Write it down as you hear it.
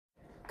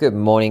Good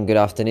morning, good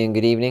afternoon,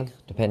 good evening,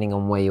 depending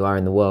on where you are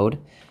in the world.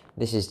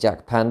 This is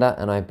Jack Panda,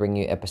 and I bring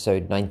you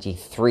episode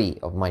 93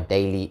 of my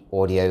daily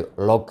audio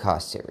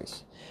logcast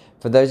series.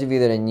 For those of you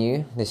that are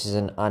new, this is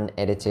an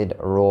unedited,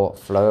 raw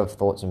flow of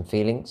thoughts and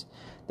feelings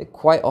that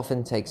quite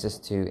often takes us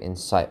to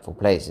insightful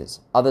places.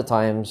 Other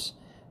times,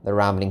 the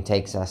rambling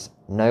takes us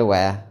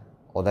nowhere,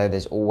 although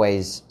there's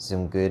always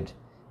some good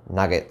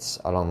nuggets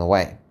along the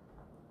way.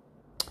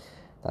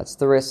 That's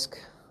the risk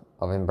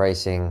of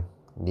embracing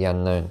the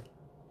unknown.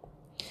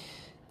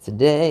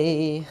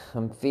 Today,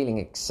 I'm feeling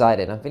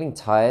excited. I'm feeling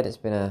tired. It's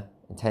been an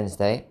intense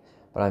day,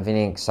 but I'm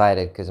feeling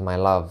excited because my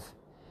love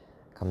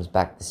comes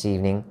back this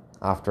evening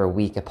after a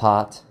week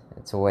apart.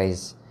 It's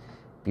always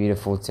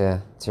beautiful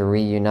to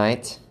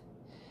reunite.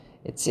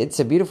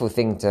 It's a beautiful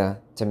thing to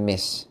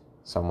miss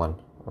someone,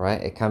 right?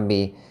 It can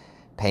be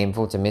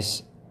painful to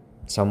miss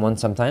someone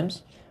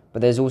sometimes,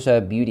 but there's also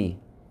a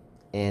beauty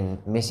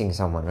in missing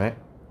someone, right?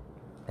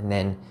 And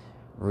then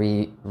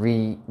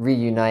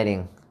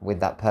reuniting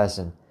with that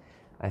person.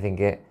 I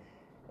think it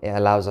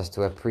allows us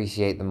to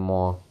appreciate them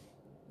more,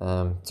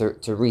 to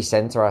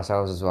recenter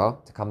ourselves as well,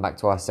 to come back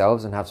to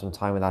ourselves and have some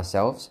time with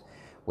ourselves,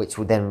 which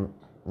will then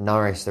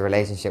nourish the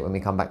relationship when we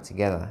come back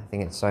together. I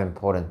think it's so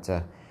important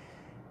to,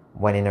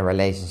 when in a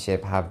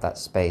relationship, have that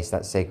space,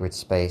 that sacred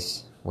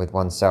space with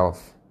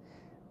oneself,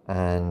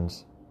 and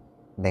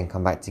then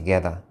come back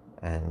together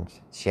and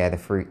share the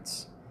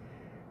fruits.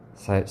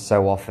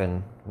 So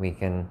often we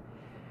can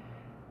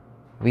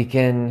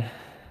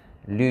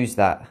lose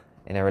that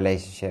in a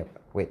relationship,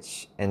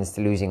 which ends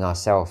to losing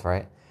ourselves,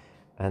 right?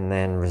 And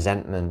then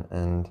resentment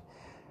and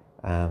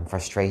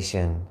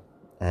frustration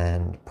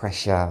and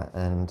pressure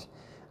and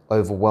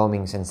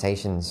overwhelming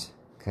sensations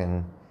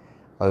can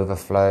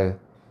overflow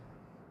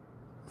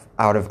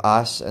out of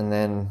us and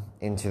then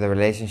into the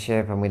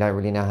relationship, and we don't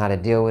really know how to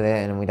deal with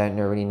it, and we don't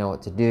really know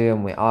what to do,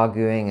 and we're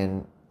arguing,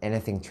 and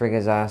anything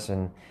triggers us,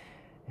 and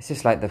it's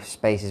just like the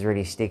space is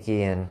really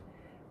sticky and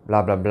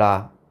blah blah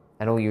blah.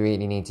 And all you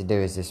really need to do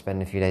is just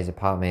spend a few days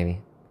apart, maybe,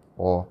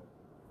 or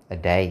a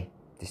day,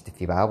 just a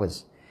few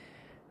hours.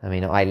 I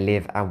mean, I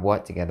live and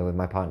work together with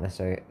my partner,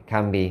 so it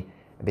can be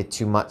a bit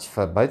too much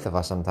for both of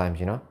us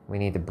sometimes, you know? We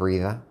need a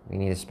breather. We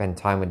need to spend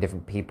time with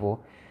different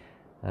people.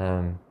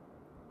 Even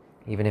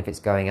if it's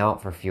going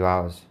out for a few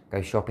hours,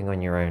 go shopping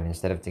on your own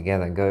instead of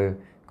together. Go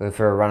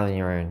for a run on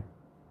your own,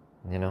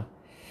 you know?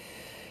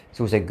 It's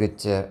also good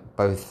to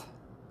both,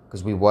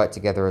 because we work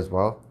together as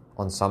well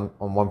on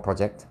one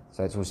project.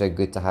 So it's also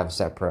good to have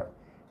separate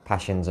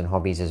passions and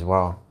hobbies as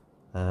well,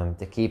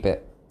 to keep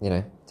it,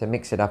 to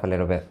mix it up a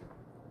little bit.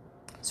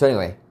 So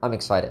anyway, I'm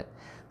excited.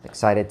 I'm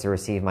excited to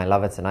receive my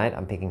lover tonight.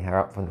 I'm picking her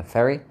up from the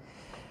ferry.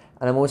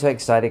 And I'm also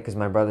excited because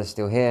my brother's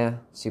still here.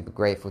 Super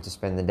grateful to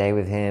spend the day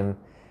with him.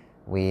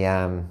 We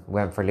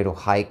went for a little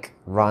hike,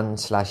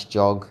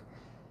 run/jog,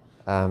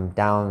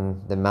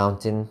 down the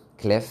mountain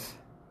cliff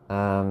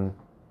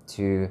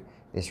to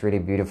this really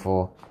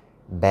beautiful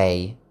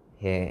bay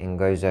here in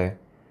Gozo.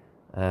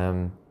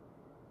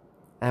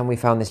 And we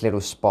found this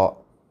little spot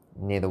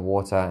near the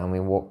water, and we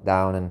walked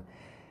down, and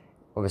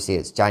obviously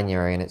it's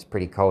January and it's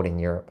pretty cold in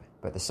Europe,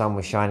 but the sun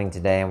was shining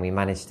today, and we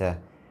managed to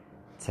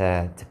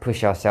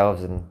push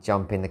ourselves and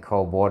jump in the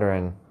cold water.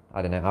 And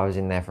I don't know, I was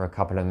in there for a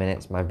couple of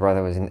minutes, my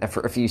brother was in there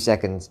for a few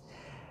seconds,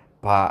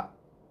 and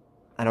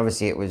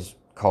obviously it was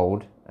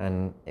cold,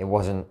 and it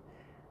wasn't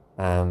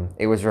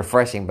it was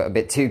refreshing but a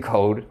bit too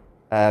cold,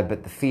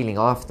 but the feeling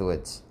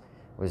afterwards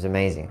was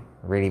amazing,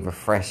 really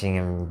refreshing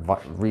and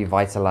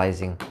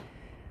revitalizing.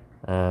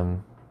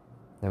 Then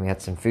we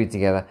had some food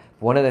together.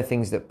 One of the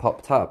things that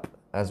popped up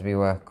as we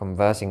were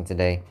conversing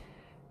today,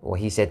 or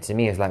he said to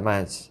me, is like,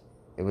 man,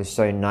 it was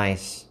so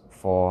nice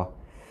for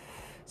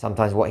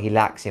sometimes what he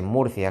lacks in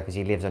Murcia, because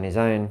he lives on his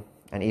own,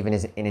 and even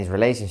in his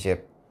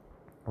relationship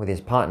with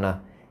his partner,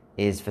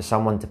 is for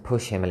someone to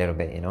push him a little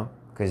bit,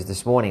 because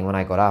this morning when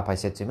I got up, I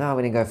said to him, we're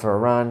going to go for a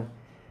run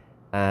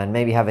and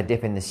maybe have a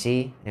dip in the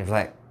sea. And he was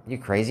like, you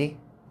crazy?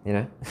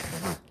 It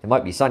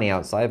might be sunny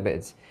outside, but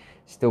it's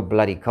still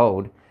bloody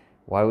cold.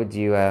 Why would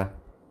you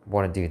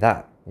want to do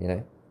that,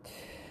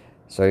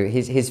 So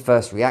his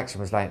first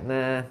reaction was like,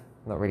 nah,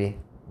 not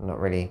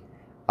really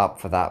up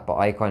for that. But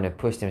I kind of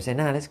pushed him and said,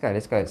 nah, let's go.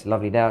 It's a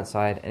lovely day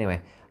outside.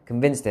 Anyway,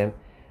 convinced him.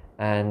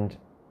 And,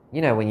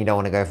 when you don't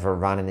want to go for a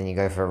run and then you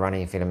go for a run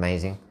and you feel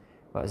amazing.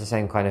 Well, it's the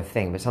same kind of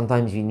thing. But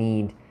sometimes you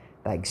need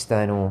that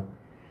external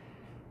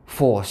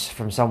force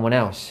from someone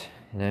else,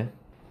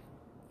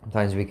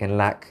 Sometimes we can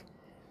lack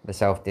the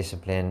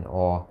self-discipline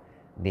or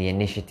the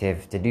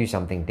initiative to do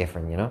something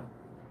different,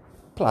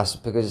 Plus,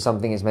 because it's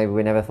something is maybe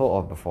we never thought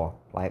of before.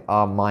 Like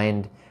our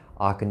mind,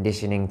 our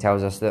conditioning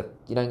tells us that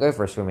you don't go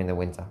for a swim in the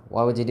winter.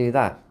 Why would you do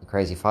that, you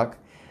crazy fuck?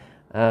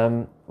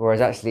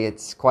 Whereas actually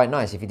it's quite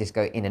nice if you just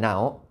go in and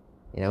out.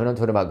 We're not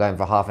talking about going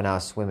for half an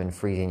hour swim and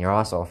freezing your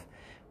ass off.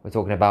 We're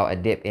talking about a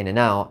dip in and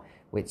out,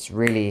 which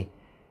really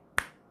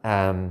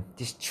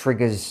just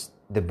triggers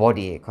the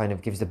body. It kind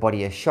of gives the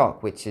body a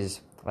shock, which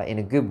is, like, in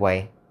a good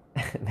way.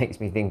 It makes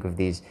me think of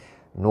these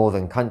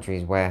northern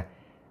countries where,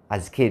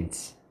 as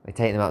kids, They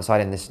take them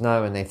outside in the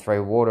snow and they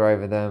throw water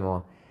over them,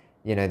 or,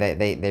 you know,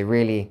 they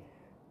really,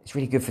 it's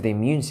really good for the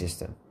immune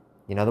system.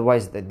 You know,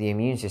 otherwise the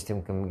immune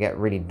system can get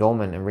really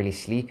dormant and really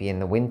sleepy in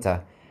the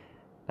winter.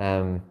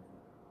 And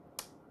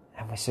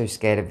we're so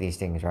scared of these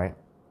things, right?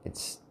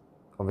 It's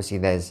obviously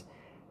there's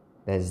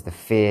the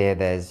fear,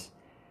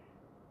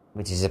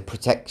 which is a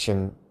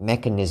protection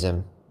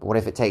mechanism. But what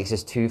if it takes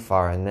us too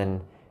far and then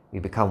we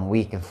become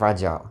weak and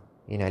fragile?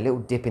 You know, a little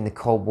dip in the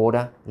cold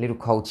water, a little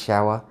cold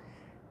shower,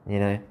 you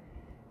know,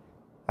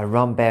 a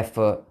run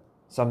barefoot,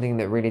 something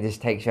that really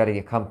just takes you out of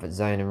your comfort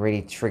zone and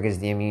really triggers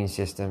the immune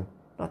system.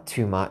 Not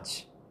too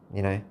much,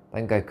 you know,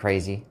 don't go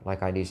crazy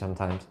like I do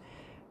sometimes.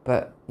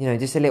 But, you know,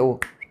 just a little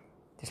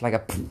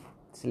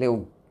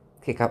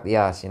kick up the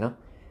ass, you know,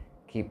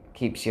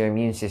 keeps your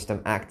immune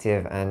system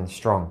active and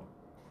strong.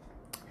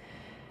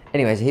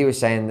 Anyways, he was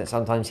saying that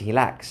sometimes he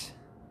lacks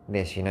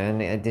this, you know,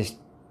 and just,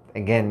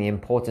 again, the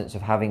importance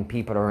of having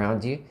people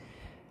around you,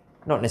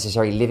 not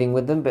necessarily living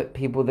with them, but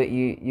people that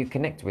you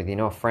connect with, you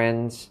know,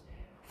 friends,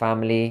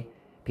 family,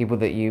 people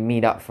that you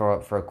meet up for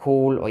a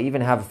call, or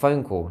even have a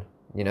phone call.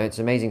 You know, it's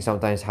amazing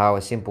sometimes how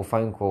a simple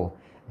phone call,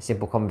 a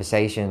simple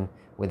conversation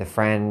with a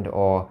friend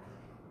or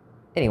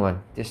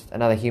anyone, just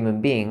another human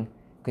being,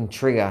 can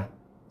trigger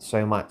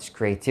so much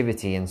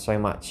creativity and so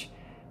much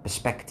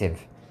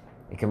perspective.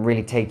 It can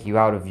really take you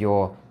out of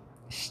your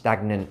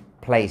stagnant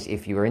place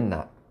if you're in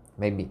that.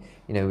 Maybe,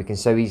 you know, we can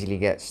so easily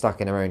get stuck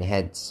in our own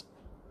heads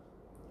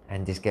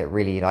and just get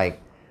really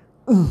like,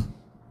 you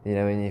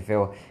know, and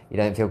you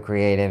don't feel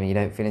creative and you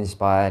don't feel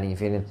inspired and you're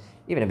feeling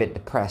even a bit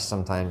depressed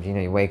sometimes. You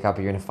know, you wake up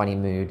and you're in a funny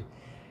mood.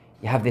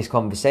 You have this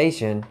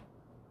conversation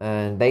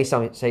and they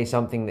say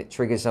something that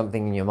triggers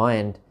something in your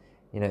mind.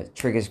 You know, it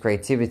triggers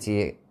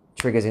creativity, it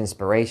triggers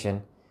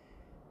inspiration.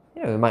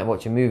 You know, we might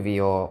watch a movie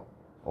or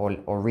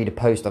read a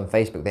post on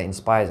Facebook that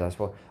inspires us.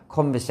 Well,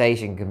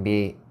 conversation can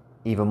be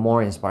even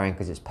more inspiring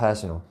because it's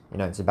personal. You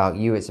know, it's about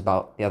you, it's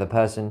about the other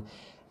person,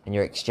 and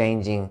you're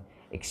exchanging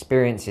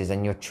experiences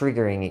and you're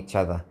triggering each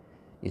other.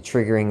 You're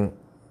triggering,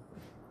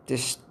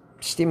 just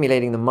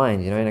stimulating the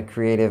mind, you know, in a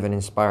creative and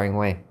inspiring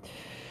way.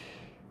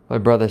 My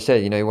brother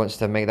said, you know, he wants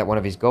to make that one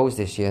of his goals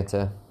this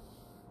year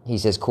he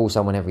says, call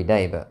someone every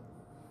day, but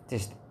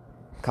just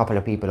a couple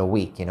of people a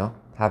week, you know,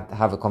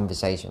 have a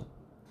conversation.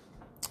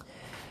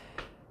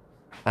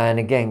 And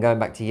again, going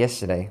back to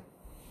yesterday,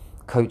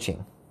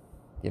 coaching,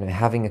 you know,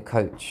 having a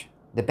coach.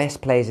 The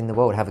best players in the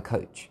world have a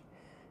coach.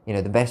 You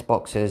know, the best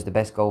boxers, the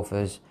best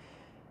golfers,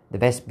 the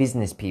best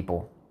business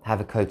people have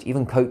a coach.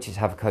 Even coaches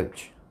have a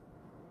coach.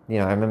 You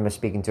know, I remember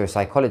speaking to a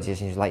psychologist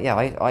and he's like, yeah,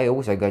 I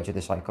also go to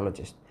the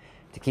psychologist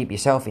to keep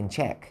yourself in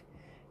check.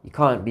 You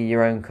can't be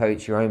your own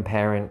coach, your own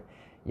parent,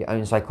 your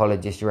own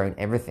psychologist, your own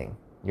everything,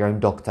 your own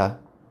doctor.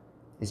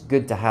 It's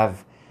good to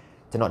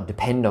not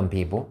depend on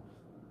people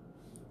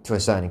to a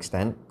certain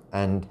extent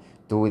and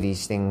do all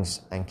these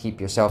things and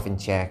keep yourself in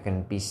check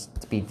and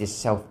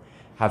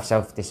have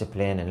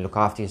self-discipline and look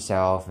after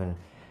yourself and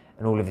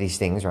all of these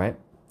things, right?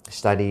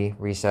 Study,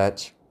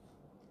 research,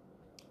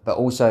 but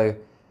also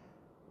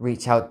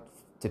reach out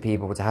to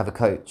people to have a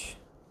coach.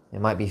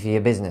 It might be for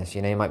your business,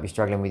 you know, you might be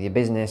struggling with your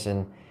business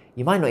and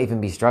you might not even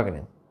be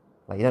struggling.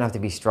 Like, you don't have to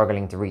be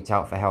struggling to reach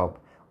out for help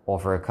or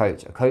for a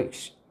coach. A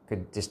coach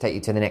could just take you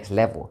to the next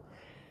level,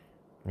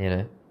 you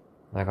know?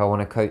 Like, I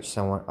want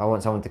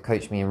someone to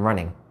coach me in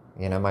running.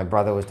 You know, my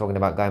brother was talking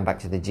about going back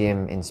to the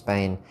gym in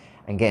Spain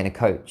and getting a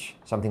coach.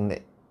 Something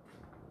that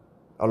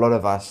a lot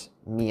of us,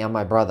 me and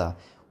my brother,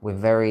 we're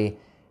very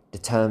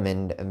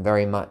determined and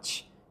very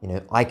much, you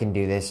know, I can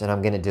do this and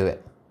I'm going to do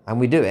it. And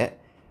we do it,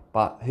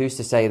 but who's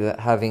to say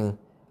that having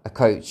a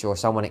coach or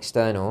someone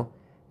external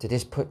to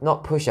just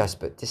not push us,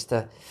 but just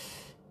to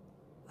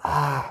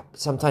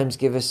sometimes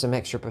give us some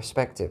extra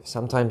perspective,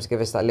 sometimes give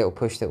us that little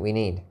push that we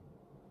need.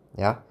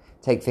 Yeah?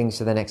 Take things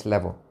to the next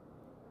level.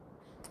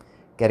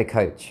 Get a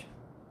coach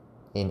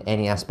in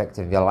any aspect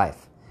of your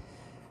life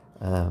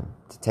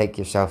to take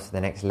yourself to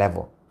the next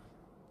level.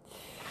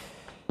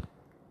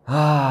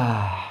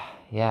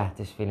 Yeah,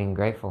 just feeling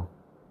grateful.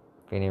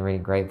 Feeling really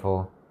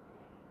grateful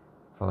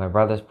for my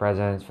brother's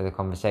presence, for the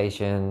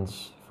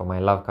conversations, for my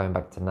love coming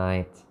back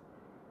tonight.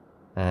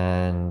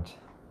 And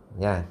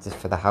yeah, just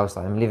for the house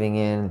that I'm living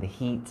in, the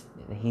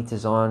heat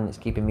is on, it's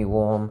keeping me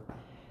warm.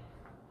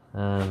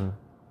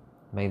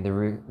 Made the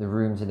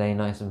room today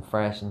nice and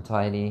fresh and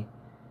tidy.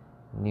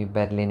 New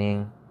bed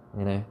linen,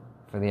 you know,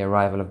 for the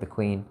arrival of the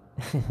Queen.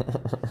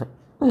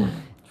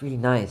 It's really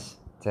nice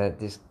to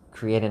just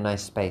create a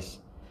nice space,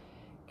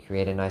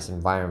 create a nice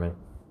environment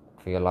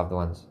for your loved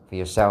ones, for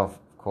yourself,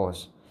 of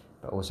course,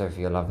 but also for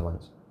your loved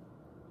ones.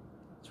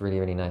 It's really,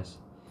 really nice.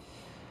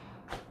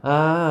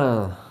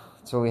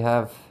 That's all we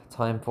have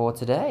time for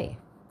today.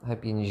 I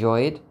hope you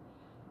enjoyed.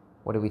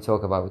 What did we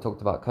talk about? We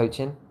talked about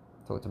coaching,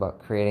 talked about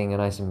creating a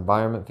nice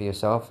environment for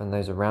yourself and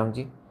those around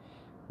you.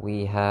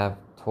 We have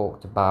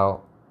talked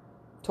about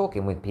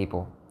talking with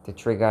people to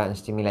trigger and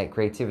stimulate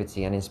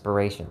creativity and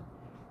inspiration.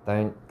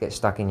 Don't get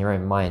stuck in your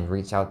own mind.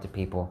 Reach out to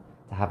people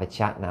to have a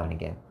chat now and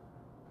again.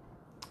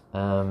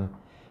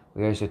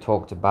 We also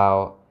talked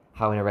about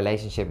how in a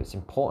relationship it's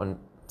important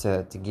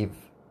to give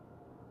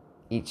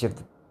each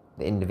of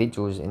the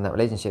individuals in that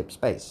relationship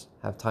space.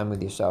 Have time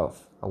with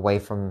yourself, away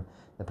from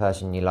the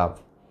person you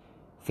love.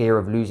 Fear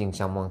of losing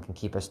someone can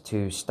keep us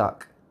too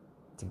stuck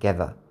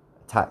together,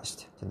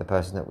 attached to the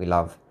person that we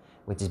love,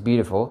 which is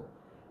beautiful,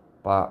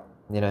 but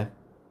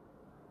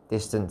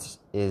distance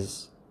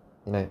is,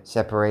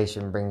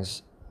 separation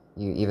brings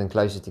you even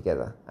closer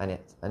together, and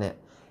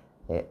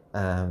it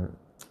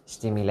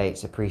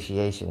stimulates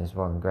appreciation as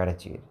well, and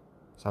gratitude.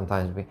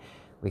 Sometimes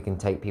we can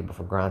take people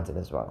for granted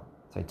as well.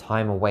 So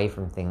time away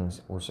from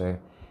things also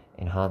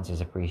enhances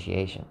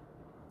appreciation.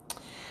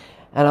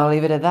 And I'll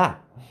leave it at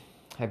that.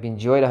 Hope you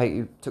enjoyed. I hope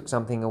you took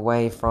something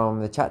away from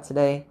the chat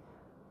today.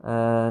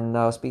 And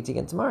I'll speak to you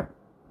again tomorrow.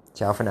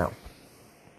 Ciao for now.